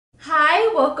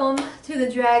welcome to the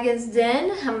Dragon's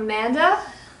Den. I'm Amanda,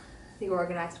 the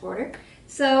organized hoarder.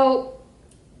 So,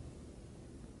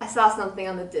 I saw something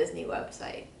on the Disney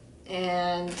website,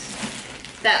 and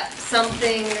that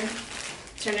something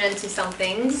turned into some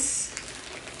things,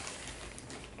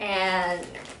 and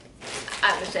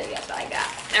I'm gonna show you guys what I got.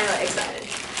 I'm really excited.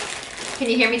 Can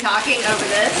you hear me talking over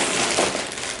this?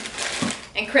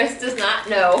 And Chris does not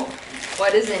know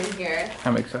what is in here.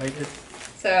 I'm excited.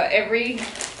 So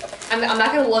I'm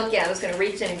not going to look yet, I'm just going to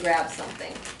reach in and grab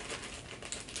something.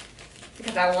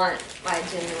 Because I want my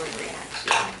genuine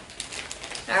reaction.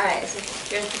 Alright, so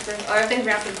here's the first, everything's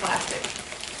wrapped in plastic.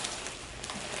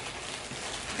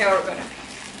 Okay, what we're going to do.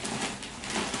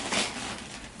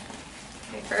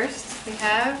 Okay, first we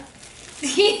have...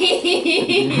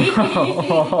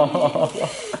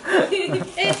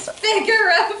 It's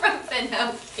Figaro from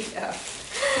Pinocchio.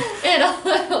 And a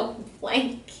little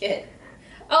blanket.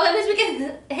 Oh, that means we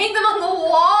can hang them on the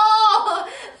wall!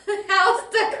 House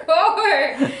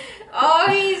decor! Oh,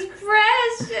 he's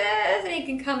precious! And he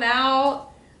can come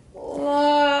out.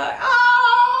 Look.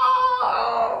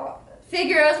 Oh!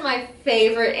 Figaro's my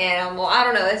favorite animal. I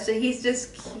don't know, he's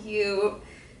just cute.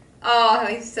 Oh,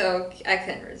 he's so cute. I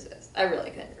couldn't resist. I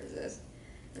really couldn't resist.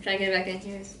 I'm trying to get it back in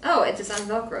here. Oh, it just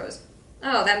unvelcros.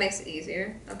 Oh, that makes it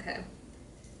easier. Okay.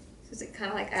 So it's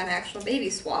kind of like an actual baby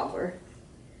swaddler.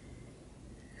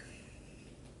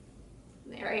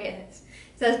 There he is.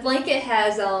 So this blanket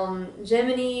has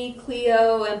Jiminy,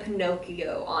 Cleo, and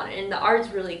Pinocchio on it, and the art's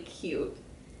really cute.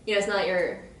 You know, it's not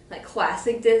your like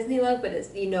classic Disney look, but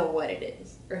it's, you know what it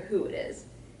is or who it is.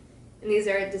 And these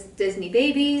are just Disney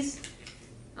babies.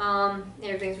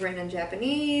 Everything's written in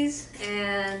Japanese,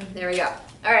 and there we go.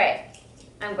 All right,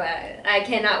 I'm glad. I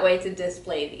cannot wait to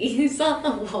display these on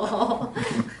the wall.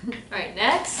 All right,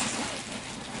 next.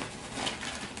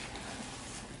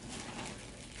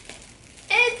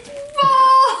 It's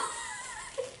Ball!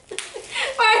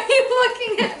 Why are you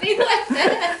looking at me like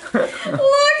that?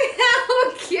 Look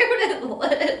how cute and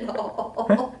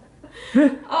little.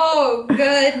 Oh,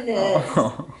 goodness.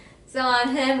 So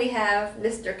on him we have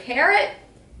Mr. Carrot,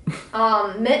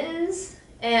 Mittens,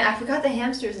 and I forgot the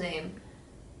hamster's name.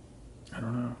 I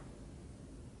don't know.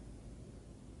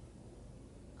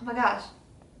 Oh my gosh.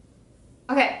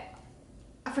 Okay.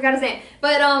 I forgot his name.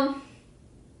 But, I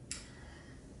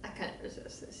couldn't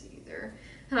resist this either.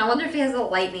 And I wonder if he has a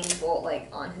lightning bolt, like,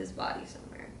 on his body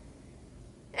somewhere.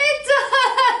 It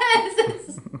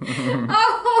does!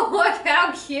 Oh, look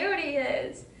how cute he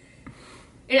is.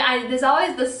 There's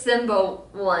always the Simba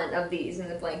one of these in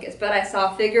the blankets, but I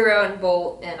saw Figaro and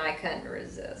Bolt, and I couldn't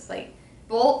resist. Like,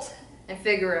 Bolt and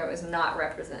Figaro is not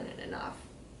represented enough.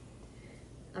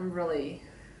 I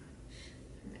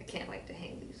can't wait to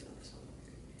hang these up somewhere.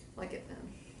 Look at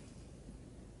them.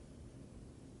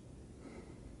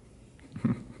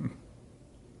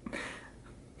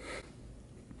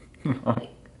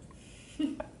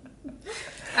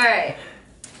 All right.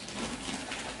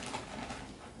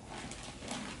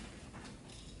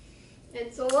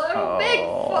 It's a little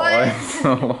Bigfoot. It's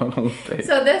a little Bigfoot.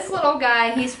 So this little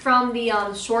guy, he's from the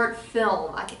short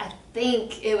film. I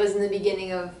think it was in the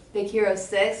beginning of Big Hero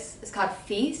 6. It's called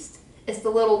Feast. It's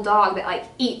the little dog that like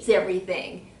eats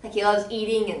everything. Like he loves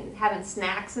eating and having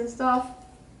snacks and stuff.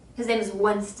 His name is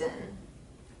Winston.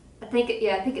 I think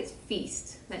it's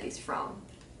Feast that he's from.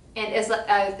 And it's one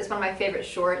of my favorite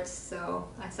shorts, so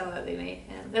I saw that they made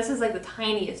him. This is like the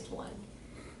tiniest one.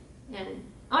 And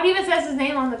it even says his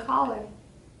name on the collar.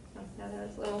 So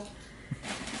that's little.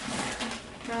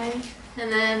 Right. And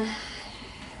then,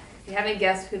 if you haven't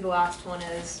guessed who the last one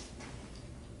is,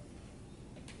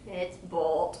 it's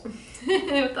Bolt.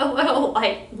 With the little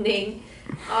lightning.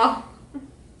 Oh.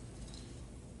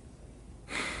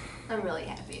 I'm really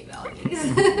happy about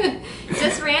these.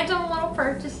 Just random little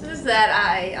purchases that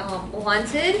I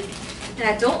wanted, and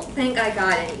I don't think I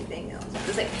got anything else. It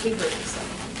was like papers and stuff.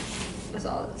 What's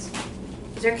all this?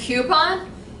 Is there a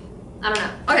coupon? I don't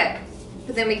know. Okay.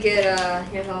 But then we get,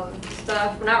 here's all the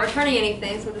stuff. We're not returning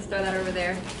anything, so we'll just throw that over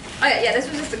there. Okay, yeah, this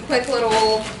was just a quick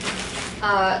little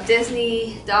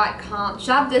Disney.com,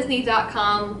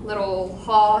 ShopDisney.com little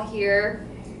haul here.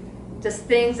 Just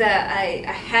things that I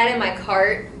had in my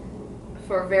cart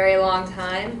for a very long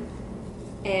time,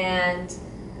 and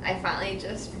I finally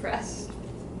just pressed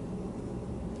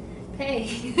pay.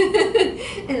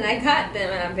 And I got them,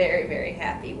 and I'm very, very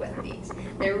happy with these.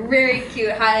 They're very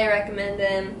cute, highly recommend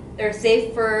them. They're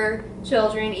safe for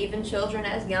children, even children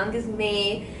as young as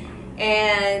me,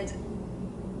 and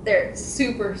they're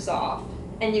super soft.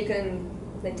 And you can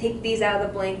take these out of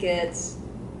the blankets,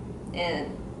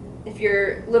 and if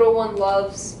your little one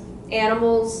loves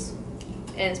animals,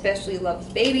 and especially loves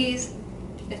babies,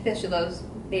 especially loves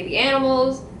baby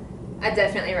animals, I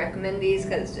definitely recommend these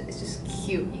because it's just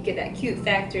cute. You get that cute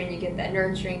factor and you get that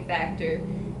nurturing factor.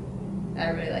 I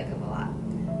really like them a lot.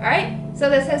 Alright, so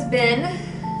this has been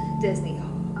Disney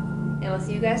Haul. And we'll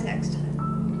see you guys next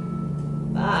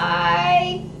time. Bye.